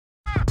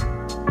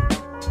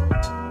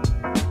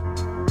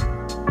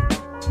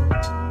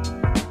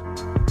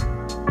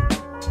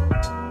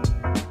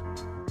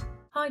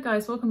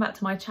guys, welcome back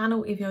to my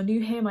channel. If you're new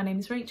here, my name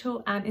is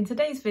Rachel, and in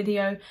today's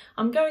video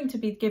I'm going to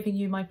be giving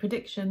you my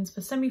predictions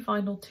for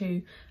semi-final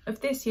 2 of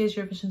this year's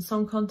Eurovision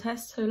Song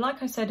Contest. So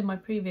like I said in my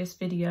previous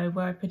video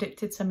where I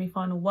predicted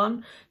semi-final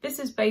 1, this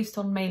is based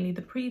on mainly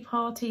the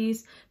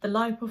pre-parties, the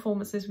live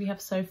performances we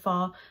have so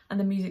far and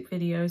the music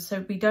videos.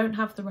 So we don't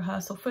have the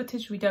rehearsal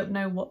footage, we don't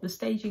know what the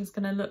staging is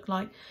going to look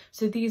like,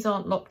 so these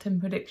aren't locked in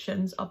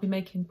predictions. I'll be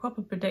making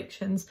proper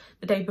predictions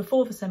the day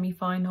before the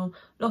semi-final,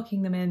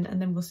 locking them in,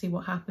 and then we'll see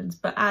what happens.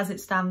 But as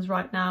it stands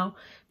right now,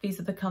 these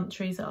are the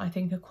countries that I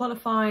think are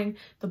qualifying,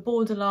 the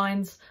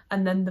borderlines,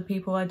 and then the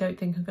people I don't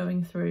think are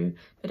going through.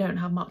 They don't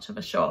have much of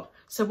a shot.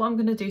 So what I'm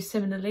going to do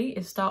similarly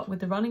is start with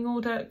the running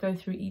order, go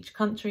through each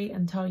country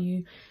and tell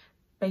you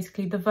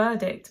basically the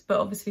verdict. But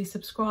obviously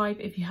subscribe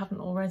if you haven't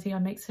already. I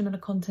make similar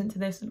content to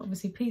this, and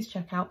obviously please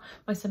check out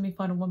my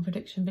semi-final 1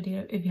 prediction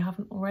video if you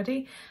haven't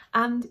already.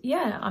 And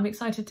yeah, I'm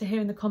excited to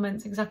hear in the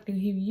comments exactly who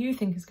you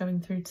think is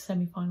going through to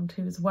semi-final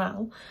 2 as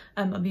well.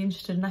 I'd be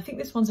interested, and I think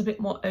this one's a bit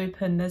more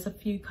open. There's a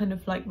few kind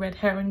of like red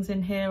herrings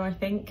in here, I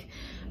think.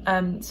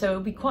 So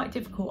it'll be quite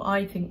difficult,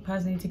 I think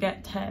personally, to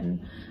get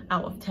 10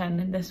 out of 10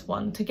 in this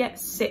one. To get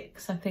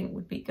 6 I think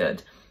would be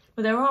good.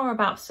 But there are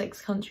about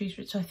 6 countries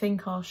which I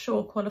think are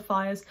sure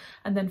qualifiers,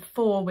 and then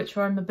 4 which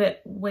I'm a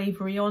bit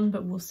wavery on,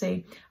 but we'll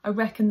see. I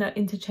reckon they're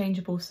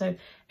interchangeable, so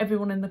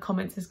everyone in the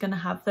comments is going to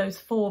have those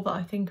 4 that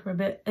I think are a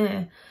bit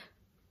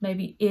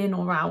maybe in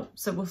or out,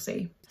 so we'll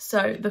see.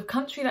 So the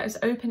country that is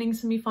opening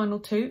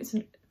semi-final 2, it's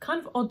a kind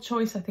of odd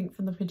choice I think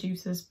from the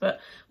producers, but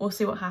we'll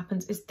see what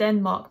happens, is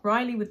Denmark.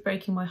 Riley with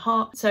Breaking My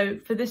Heart. So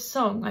for this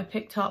song I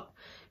picked up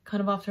kind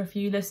of after a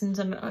few listens,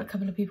 and a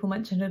couple of people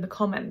mentioned in the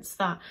comments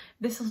that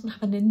this doesn't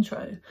have an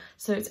intro,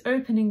 so it's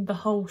opening the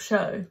whole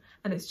show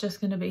and it's just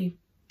going to be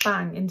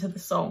bang into the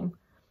song.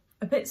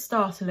 A bit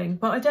startling,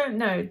 but I don't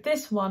know.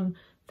 This one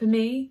for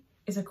me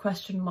is a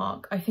question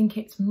mark. I think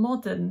it's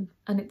modern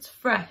and it's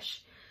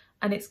fresh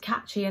and it's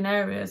catchy in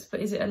areas,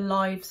 but is it a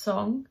live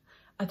song?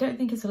 I don't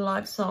think it's a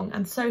live song,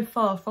 and so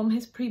far from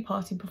his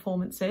pre-party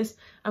performances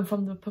and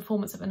from the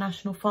performance at the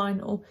national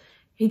final,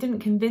 he didn't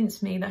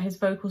convince me that his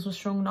vocals were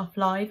strong enough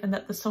live and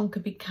that the song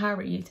could be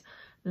carried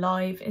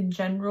live in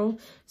general.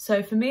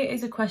 So for me it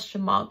is a question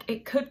mark.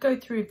 It could go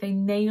through if they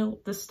nail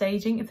the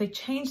staging, if they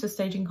change the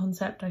staging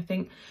concept, I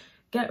think.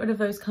 Get rid of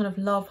those kind of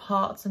love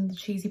hearts and the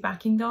cheesy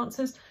backing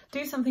dancers.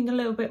 Do something a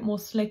little bit more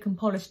slick and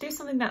polished. Do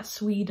something that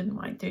Sweden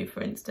might do,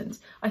 for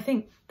instance. I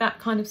think that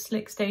kind of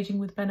slick staging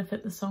would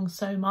benefit the song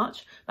so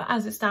much. But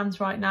as it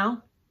stands right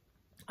now,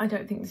 I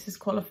don't think this is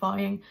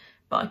qualifying,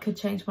 but I could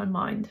change my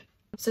mind.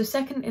 So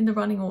second in the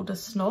running order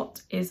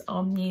slot is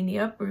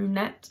Armenia,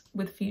 Brunette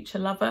with Future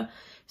Lover.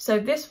 So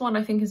this one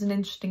I think is an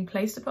interesting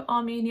place to put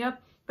Armenia,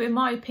 but in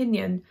my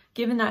opinion,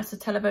 given that it's a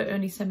televote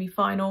only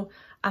semi-final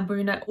and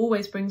Brunette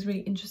always brings really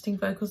interesting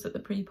vocals at the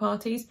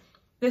pre-parties,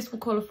 this will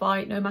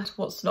qualify no matter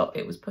what slot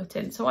it was put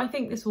in. So I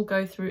think this will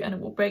go through and it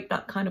will break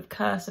that kind of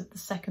curse of the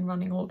second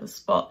running order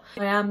spot.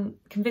 I am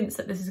convinced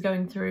that this is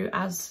going through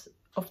as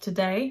of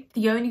today.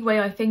 The only way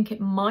I think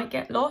it might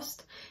get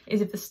lost is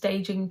if the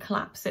staging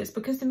collapses,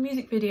 because the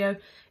music video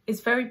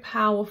is very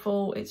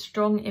powerful, it's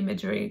strong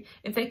imagery.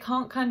 If they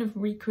can't kind of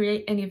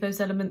recreate any of those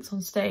elements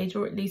on stage,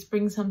 or at least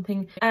bring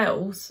something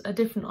else, a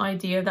different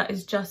idea that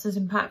is just as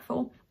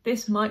impactful,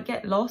 this might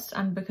get lost,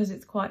 and because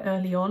it's quite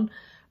early on.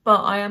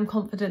 But I am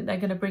confident they're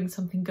going to bring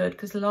something good,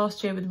 because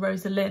last year with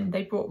Rosalind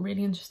they brought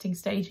really interesting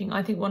staging.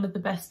 I think one of the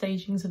best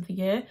stagings of the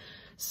year.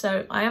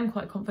 So I am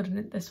quite confident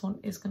that this one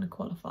is going to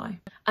qualify.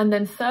 And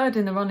then third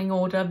in the running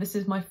order, this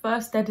is my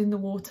first dead in the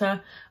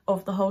water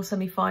of the whole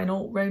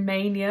semi-final,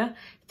 Romania,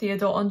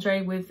 Theodore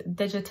Andre with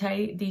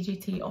Dejete,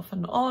 DGT off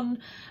and on.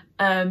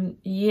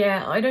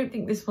 Yeah, I don't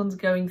think this one's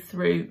going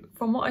through.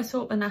 From what I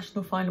saw at the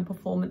national final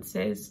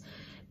performances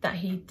that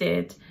he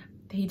did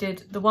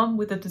the one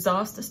with the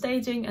disaster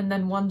staging and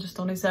then one just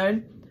on his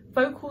own.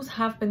 Vocals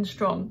have been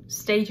strong,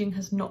 staging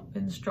has not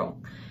been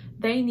strong.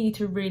 They need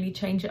to really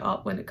change it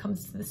up when it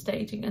comes to the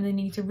staging, and they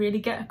need to really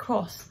get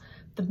across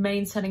the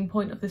main selling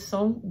point of this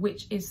song,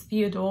 which is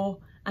Theodore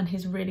and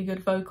his really good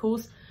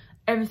vocals.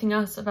 Everything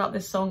else about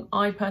this song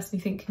I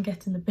personally think can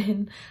get in the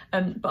bin,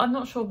 but I'm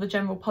not sure if the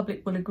general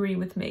public will agree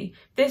with me.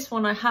 This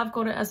one I have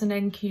got it as an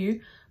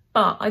NQ,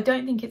 but I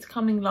don't think it's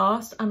coming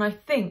last, and I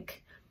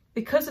think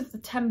because of the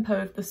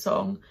tempo of the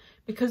song,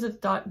 because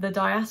of the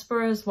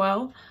diaspora as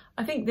well,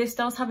 I think this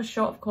does have a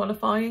shot of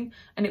qualifying,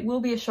 and it will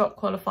be a shock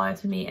qualifier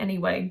to me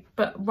anyway.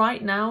 But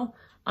right now,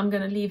 I'm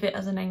going to leave it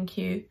as an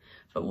NQ,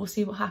 but we'll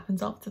see what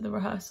happens after the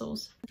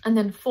rehearsals. And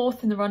then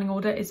fourth in the running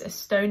order is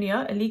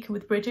Estonia, Alika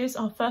with Bridges,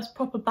 our first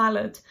proper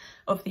ballad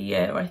of the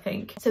year, I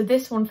think. So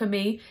this one for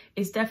me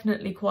is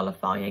definitely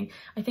qualifying.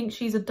 I think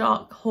she's a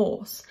dark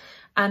horse.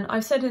 And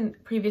I've said in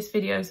previous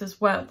videos as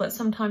well that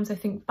sometimes I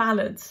think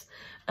ballads,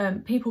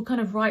 people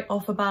kind of write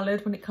off a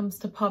ballad when it comes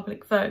to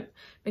public vote,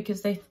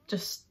 because they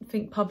just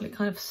think public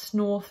kind of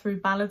snore through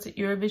ballads at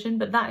Eurovision,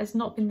 but that has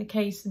not been the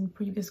case in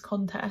previous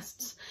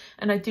contests.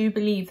 And I do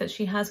believe that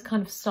she has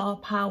kind of star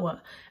power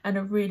and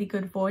a really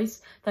good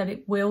voice, that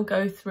it will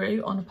go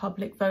through on a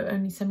public vote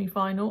only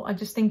semi-final. I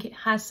just think it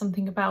has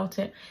something about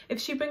it. If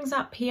she brings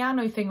that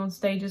piano thing on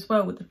stage as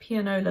well with the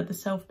pianola, the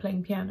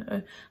self-playing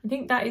piano, I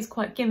think that is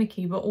quite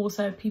gimmicky, but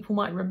also people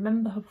might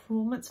remember her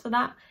performance for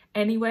that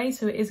anyway,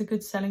 so it is a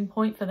good selling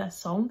point for their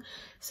song.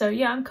 So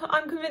yeah,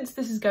 I'm convinced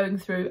this is going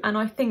through, and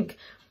I think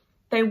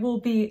there will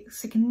be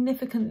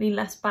significantly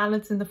less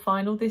ballads in the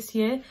final this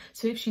year.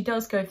 So if she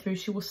does go through,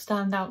 she will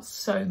stand out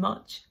so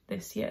much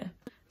this year.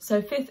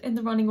 So 5th in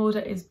the running order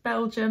is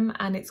Belgium,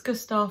 and it's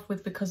Gustav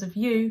with Because of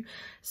You.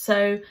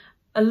 So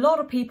a lot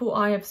of people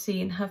I have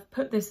seen have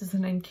put this as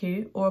an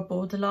NQ or a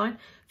borderline.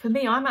 For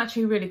me, I'm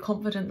actually really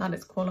confident that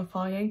it's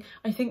qualifying.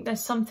 I think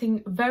there's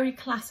something very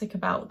classic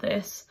about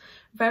this,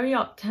 very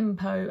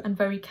up-tempo and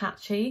very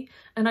catchy.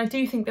 And I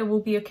do think there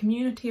will be a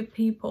community of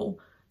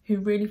people who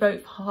really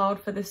vote hard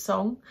for this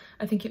song.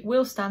 I think it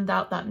will stand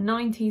out. That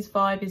 90s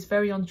vibe is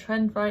very on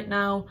trend right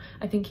now.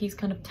 I think he's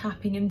kind of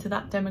tapping into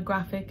that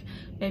demographic,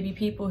 maybe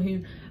people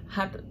who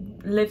had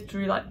lived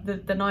through like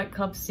the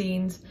nightclub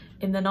scenes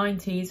in the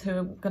 90s who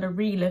are going to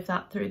relive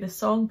that through the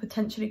song,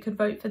 potentially could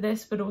vote for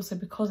this, but also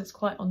because it's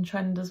quite on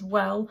trend as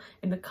well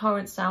in the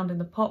current sound in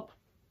the pop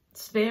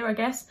sphere, I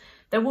guess,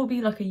 there will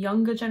be like a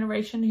younger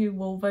generation who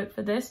will vote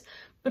for this,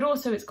 but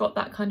also it's got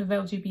that kind of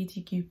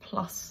LGBTQ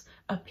plus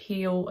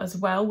appeal as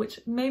well, which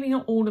maybe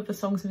not all of the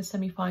songs in the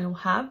semi-final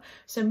have,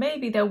 so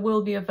maybe there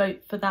will be a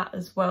vote for that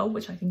as well,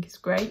 which I think is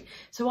great.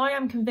 So I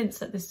am convinced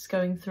that this is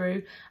going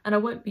through, and I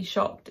won't be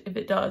shocked if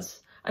it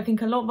does. I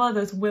think a lot of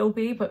others will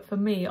be, but for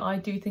me, I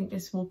do think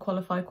this will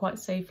qualify quite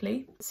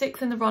safely.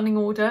 6th in the running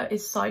order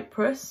is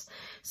Cyprus.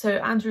 So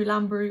Andrew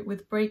Lambrou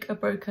with Break a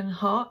Broken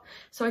Heart.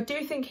 So I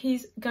do think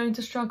he's going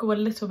to struggle a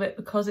little bit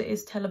because it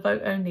is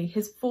televote only.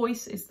 His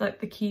voice is like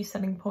the key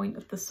selling point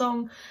of the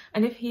song.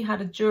 And if he had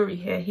a jury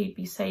here, he'd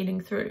be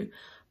sailing through.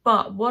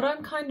 But what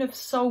I'm kind of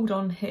sold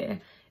on here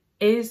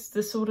is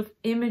the sort of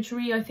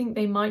imagery I think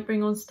they might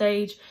bring on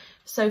stage.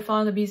 So far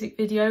in the music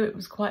video, it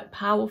was quite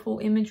powerful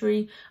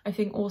imagery. I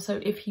think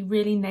also if he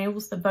really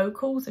nails the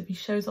vocals, if he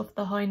shows off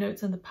the high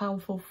notes and the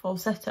powerful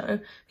falsetto,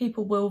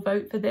 people will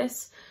vote for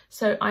this.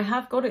 So I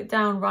have got it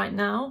down right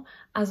now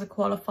as a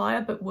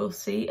qualifier, but we'll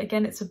see.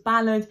 Again, it's a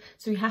ballad,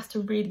 so he has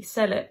to really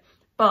sell it.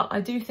 But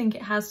I do think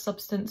it has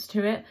substance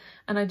to it,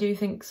 and I do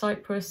think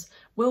Cyprus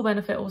will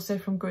benefit also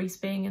from Greece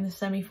being in the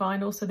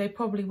semi-final, so they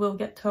probably will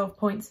get 12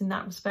 points in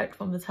that respect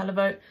from the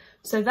televote.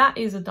 So that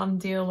is a done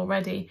deal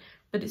already,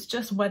 but it's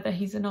just whether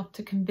he's enough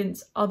to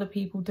convince other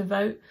people to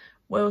vote.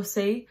 We'll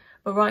see.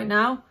 But right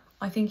now,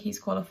 I think he's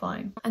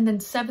qualifying. And then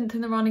 7th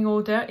in the running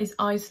order is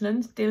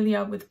Iceland,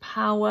 Dilja with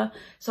Power.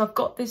 So I've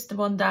got this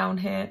one down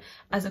here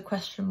as a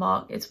question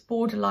mark. It's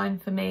borderline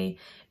for me.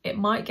 It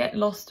might get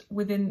lost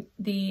within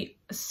the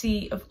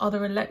sea of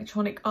other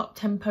electronic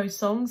up-tempo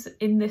songs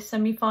in this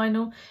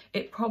semi-final.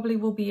 It probably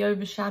will be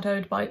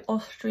overshadowed by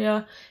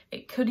Austria.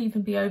 It could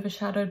even be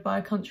overshadowed by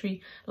a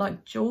country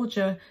like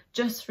Georgia,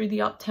 just through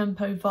the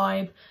up-tempo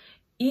vibe.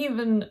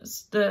 Even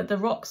the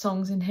rock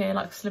songs in here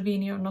like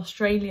Slovenia and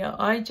Australia,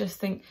 I just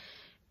think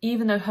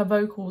even though her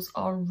vocals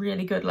are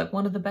really good, like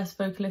one of the best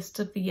vocalists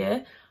of the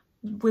year,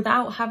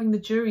 without having the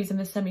juries in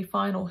the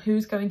semi-final,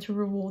 who's going to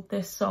reward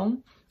this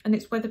song? And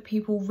it's whether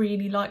people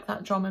really like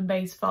that drum and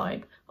bass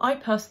vibe. I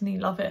personally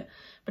love it,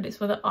 but it's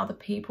whether other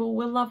people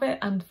will love it.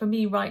 And for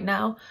me right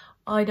now,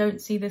 I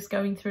don't see this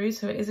going through,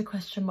 so it is a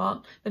question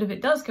mark. But if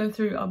it does go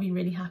through, I'll be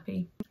really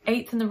happy.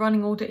 8th in the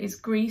running order is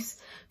Greece.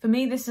 For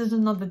me, this is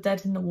another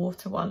dead in the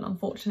water one,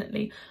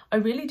 unfortunately. I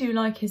really do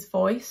like his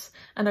voice,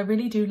 and I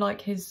really do like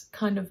his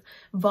kind of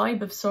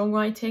vibe of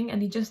songwriting,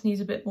 and he just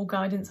needs a bit more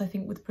guidance, I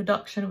think, with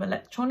production of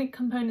electronic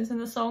components in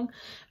the song.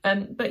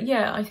 But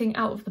yeah, I think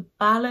out of the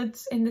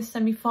ballads in this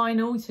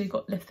semi-final, so you've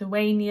got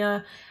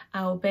Lithuania,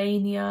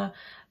 Albania,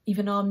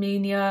 even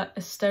Armenia,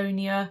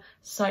 Estonia,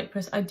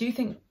 Cyprus. I do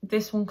think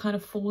this one kind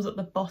of falls at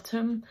the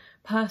bottom,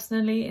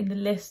 personally, in the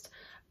list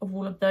of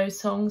all of those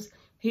songs.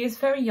 He is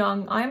very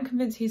young. I am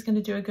convinced he's going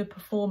to do a good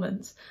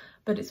performance,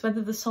 but it's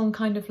whether the song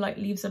kind of like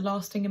leaves a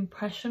lasting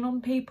impression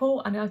on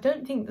people. And I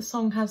don't think the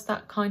song has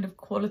that kind of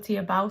quality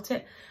about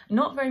it.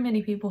 Not very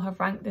many people have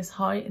ranked this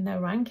high in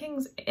their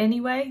rankings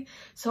anyway,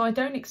 so I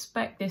don't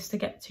expect this to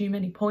get too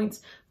many points.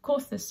 Of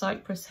course, there's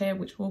Cyprus here,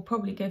 which will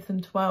probably give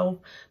them 12,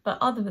 but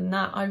other than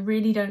that, I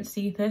really don't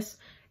see this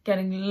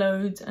getting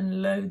loads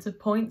and loads of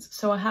points,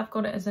 so I have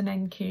got it as an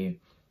NQ,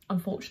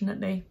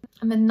 unfortunately.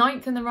 And then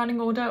 9th in the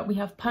running order, we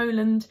have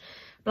Poland,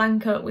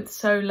 Blanca with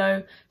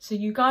Solo. So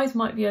you guys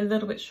might be a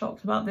little bit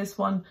shocked about this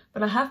one,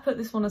 but I have put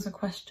this one as a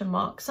question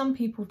mark. Some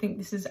people think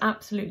this is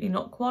absolutely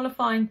not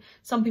qualifying.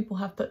 Some people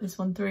have put this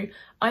one through.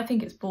 I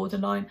think it's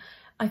borderline.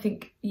 I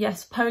think,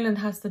 yes, Poland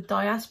has the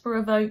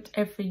diaspora vote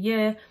every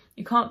year.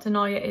 You can't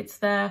deny it. It's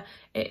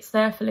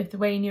there for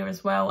Lithuania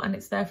as well, and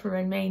it's there for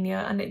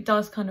Romania, and it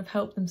does kind of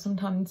help them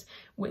sometimes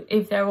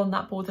if they're on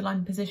that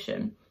borderline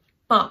position.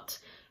 But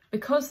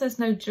because there's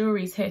no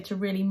juries here to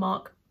really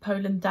mark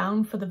Poland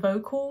down for the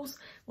vocals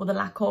or the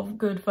lack of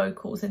good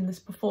vocals in this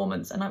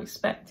performance, and I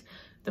expect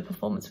the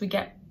performance we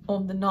get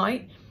on the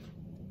night,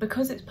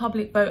 because it's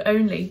public vote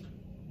only,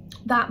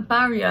 that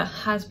barrier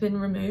has been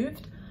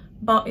removed,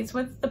 but it's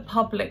whether the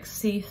public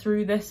see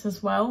through this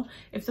as well.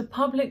 If the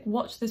public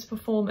watch this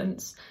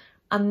performance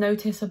and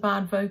notice a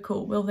bad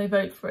vocal, will they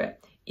vote for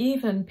it?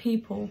 Even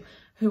people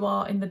who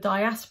are in the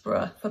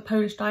diaspora, for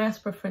Polish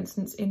diaspora for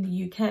instance in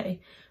the UK,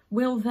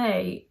 will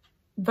they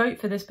vote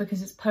for this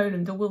because it's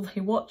Poland, or will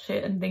they watch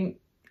it and think,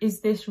 is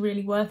this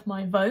really worth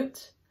my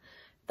vote?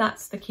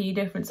 That's the key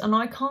difference, and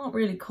I can't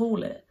really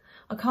call it.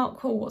 I can't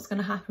call what's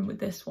going to happen with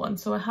this one,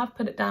 so I have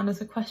put it down as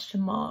a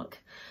question mark.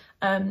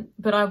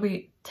 But I'll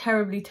be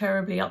terribly,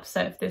 terribly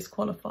upset if this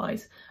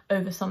qualifies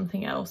over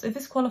something else. If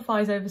this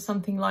qualifies over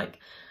something like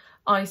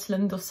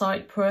Iceland or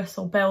Cyprus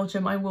or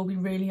Belgium, I will be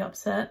really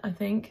upset, I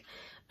think.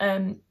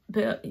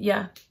 But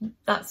yeah,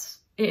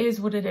 it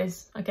is what it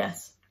is, I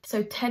guess.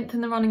 So 10th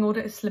in the running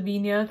order is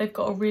Slovenia. They've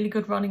got a really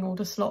good running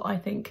order slot, I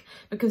think,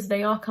 because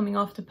they are coming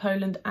after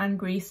Poland and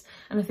Greece,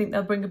 and I think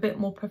they'll bring a bit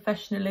more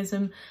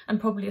professionalism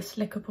and probably a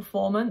slicker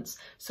performance.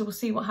 So we'll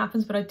see what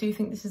happens, but I do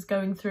think this is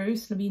going through.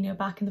 Slovenia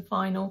back in the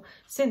final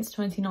since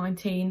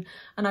 2019,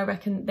 and I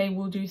reckon they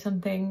will do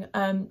something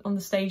on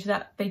the stage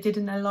that they did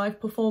in their live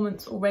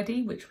performance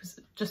already, which was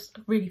just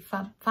a really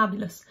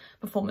fabulous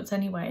performance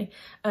anyway.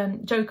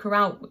 Joker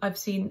Out, I've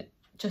seen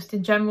just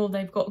in general,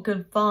 they've got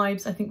good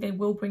vibes. I think they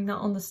will bring that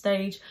on the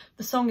stage.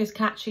 The song is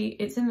catchy,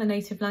 it's in the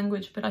native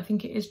language, but I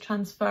think it is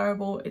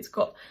transferable. It's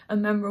got a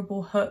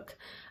memorable hook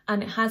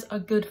and it has a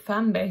good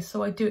fan base,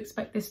 so I do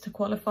expect this to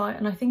qualify,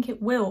 and I think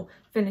it will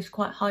finish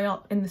quite high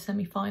up in the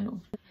semi-final.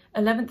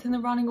 11th in the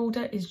running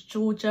order is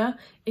Georgia,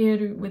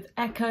 Iru with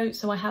Echo,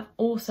 so I have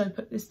also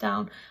put this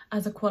down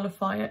as a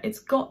qualifier. It's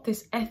got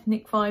this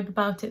ethnic vibe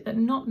about it that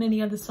not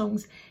many other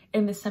songs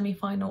in the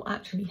semi-final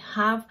actually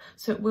have,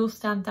 so it will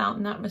stand out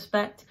in that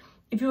respect.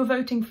 If you were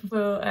voting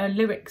for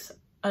lyrics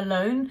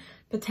alone,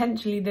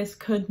 potentially this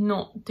could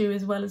not do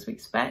as well as we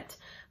expect,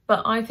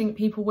 but I think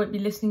people won't be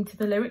listening to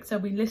the lyrics, they'll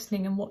be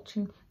listening and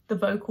watching the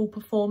vocal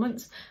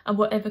performance and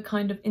whatever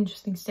kind of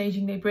interesting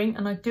staging they bring,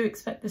 and I do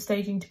expect the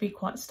staging to be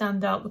quite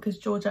standout because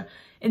Georgia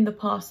in the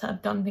past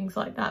have done things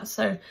like that,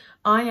 so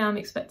I am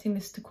expecting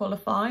this to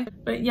qualify.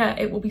 But yeah,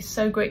 it will be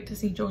so great to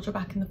see Georgia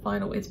back in the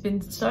final. It's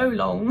been so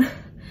long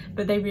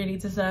but they really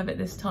deserve it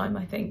this time,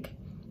 I think.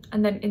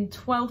 And then in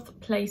 12th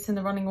place in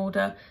the running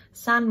order,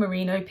 San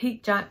Marino,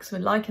 Pete Jacks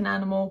with Like an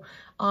Animal.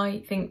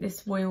 I think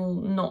this will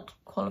not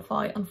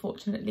qualify,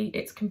 unfortunately.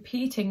 It's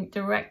competing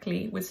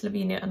directly with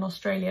Slovenia and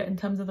Australia in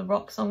terms of the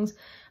rock songs,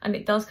 and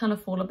it does kind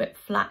of fall a bit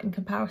flat in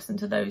comparison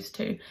to those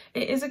two.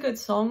 It is a good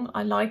song,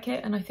 I like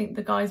it, and I think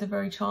the guys are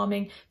very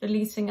charming. The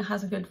lead singer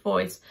has a good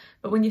voice,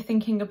 but when you're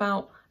thinking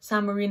about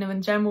San Marino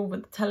in general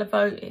with the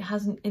televote, it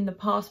hasn't in the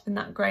past been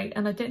that great,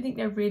 and I don't think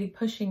they're really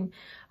pushing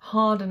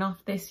hard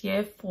enough this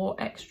year for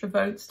extra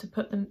votes to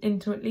put them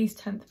into at least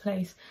 10th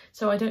place,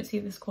 so I don't see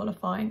this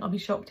qualifying. I'll be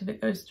shocked if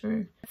it goes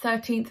through.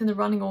 13th in the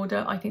running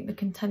order, I think the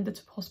contender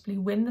to possibly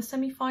win the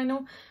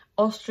semi-final,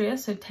 Austria,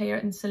 so Taya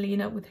and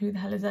Selena with Who the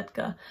Hell is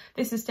Edgar.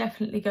 This is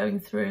definitely going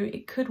through.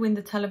 It could win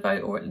the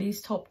televote, or at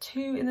least top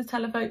 2 in the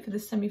televote for the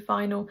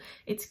semi-final.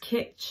 It's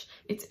kitsch,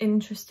 it's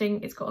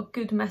interesting, it's got a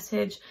good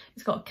message,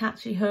 it's got a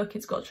catchy hook,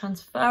 it's got a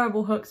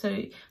transferable hook,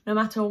 so no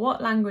matter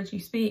what language you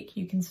speak,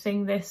 you can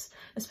sing this,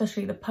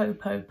 especially the po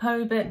po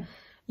po bit.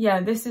 Yeah,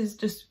 this is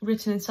just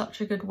written in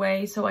such a good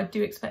way, so I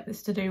do expect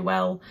this to do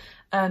well,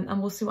 and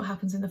we'll see what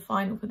happens in the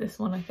final for this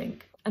one, I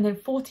think. And then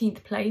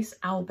 14th place,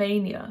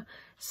 Albania.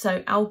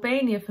 So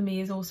Albania for me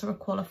is also a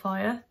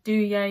qualifier.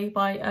 Duye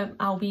by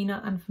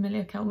Albina and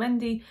Familia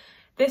Kelmendi.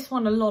 This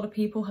one a lot of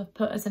people have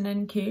put as an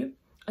NQ.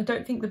 I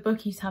don't think the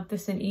bookies have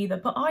this in either,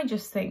 but I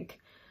just think,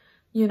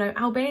 you know,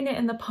 Albania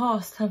in the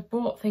past have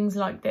brought things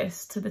like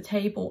this to the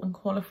table and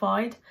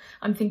qualified.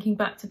 I'm thinking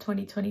back to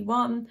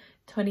 2021,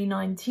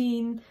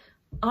 2019,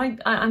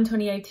 and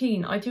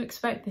 2018. I do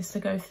expect this to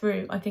go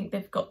through. I think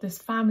they've got this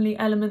family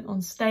element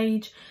on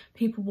stage.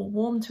 People will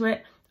warm to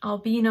it.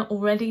 Albina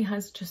already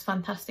has just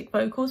fantastic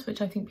vocals,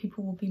 which I think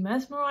people will be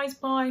mesmerised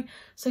by.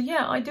 So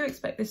yeah, I do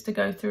expect this to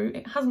go through.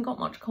 It hasn't got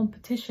much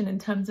competition in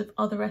terms of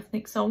other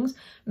ethnic songs.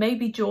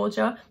 Maybe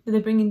Georgia, but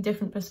they're bringing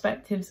different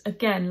perspectives,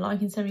 again,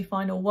 like in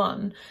semi-final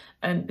 1,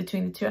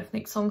 between the two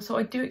ethnic songs. So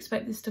I do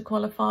expect this to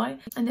qualify.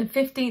 And then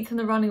 15th in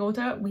the running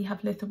order, we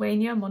have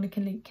Lithuania,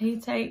 Monika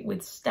Linkytė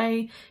with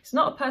Stay. It's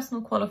not a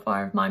personal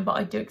qualifier of mine, but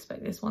I do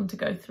expect this one to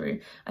go through.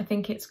 I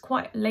think it's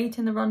quite late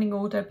in the running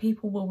order.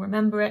 People will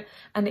remember it,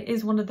 and it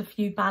is one of the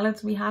few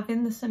ballads we have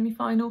in the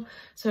semi-final,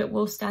 so it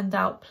will stand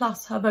out.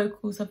 Plus her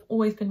vocals have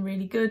always been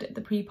really good at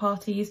the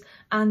pre-parties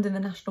and in the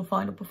national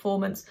final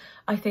performance.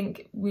 I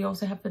think we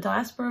also have the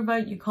diaspora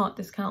vote, you can't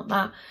discount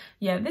that.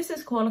 Yeah, this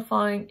is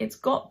qualifying. It's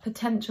got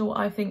potential,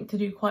 I think, to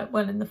do quite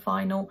well in the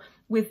final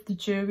with the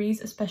juries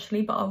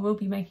especially, but I will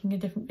be making a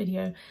different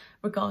video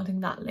regarding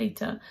that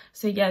later.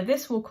 So yeah,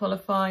 this will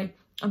qualify.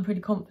 I'm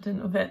pretty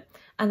confident of it.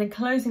 And then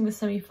closing the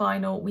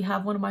semi-final, we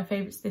have one of my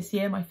favourites this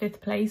year, my 5th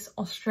place,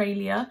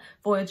 Australia,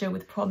 Voyager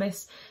with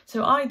Promise.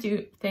 So I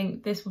do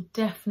think this will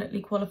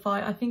definitely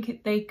qualify. I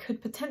think they could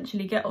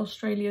potentially get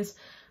Australia's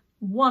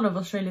one of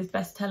Australia's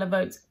best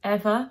televotes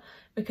ever,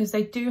 because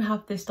they do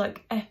have this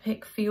like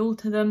epic feel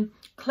to them,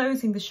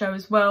 closing the show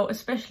as well,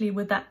 especially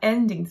with that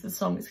ending to the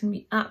song. It's going to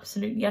be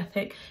absolutely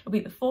epic. It'll be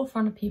at the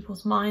forefront of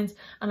people's minds,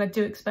 and I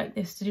do expect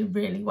this to do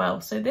really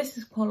well. So this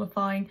is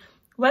qualifying.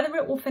 Whether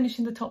it will finish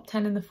in the top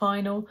 10 in the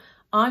final,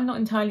 I'm not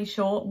entirely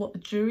sure what the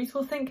juries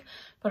will think,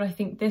 but I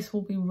think this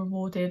will be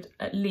rewarded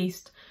at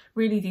least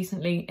really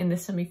decently in the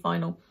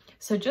semi-final.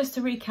 So just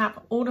to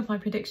recap all of my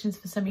predictions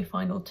for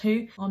semi-final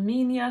 2,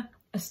 Armenia,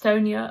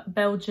 Estonia,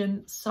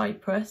 Belgium,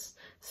 Cyprus,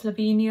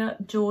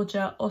 Slovenia,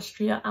 Georgia,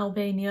 Austria,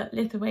 Albania,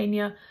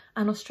 Lithuania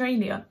and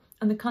Australia.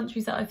 And the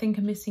countries that I think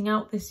are missing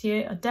out this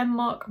year are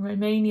Denmark,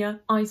 Romania,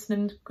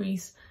 Iceland,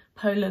 Greece,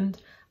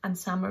 Poland and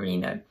San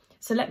Marino.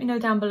 So let me know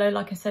down below,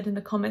 like I said in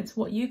the comments,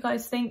 what you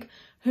guys think.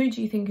 Who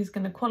do you think is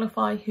going to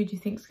qualify? Who do you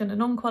think is going to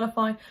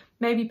non-qualify?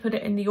 Maybe put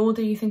it in the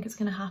order you think it's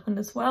going to happen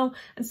as well.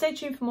 And stay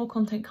tuned for more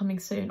content coming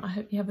soon. I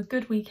hope you have a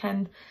good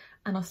weekend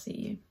and I'll see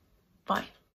you. Bye.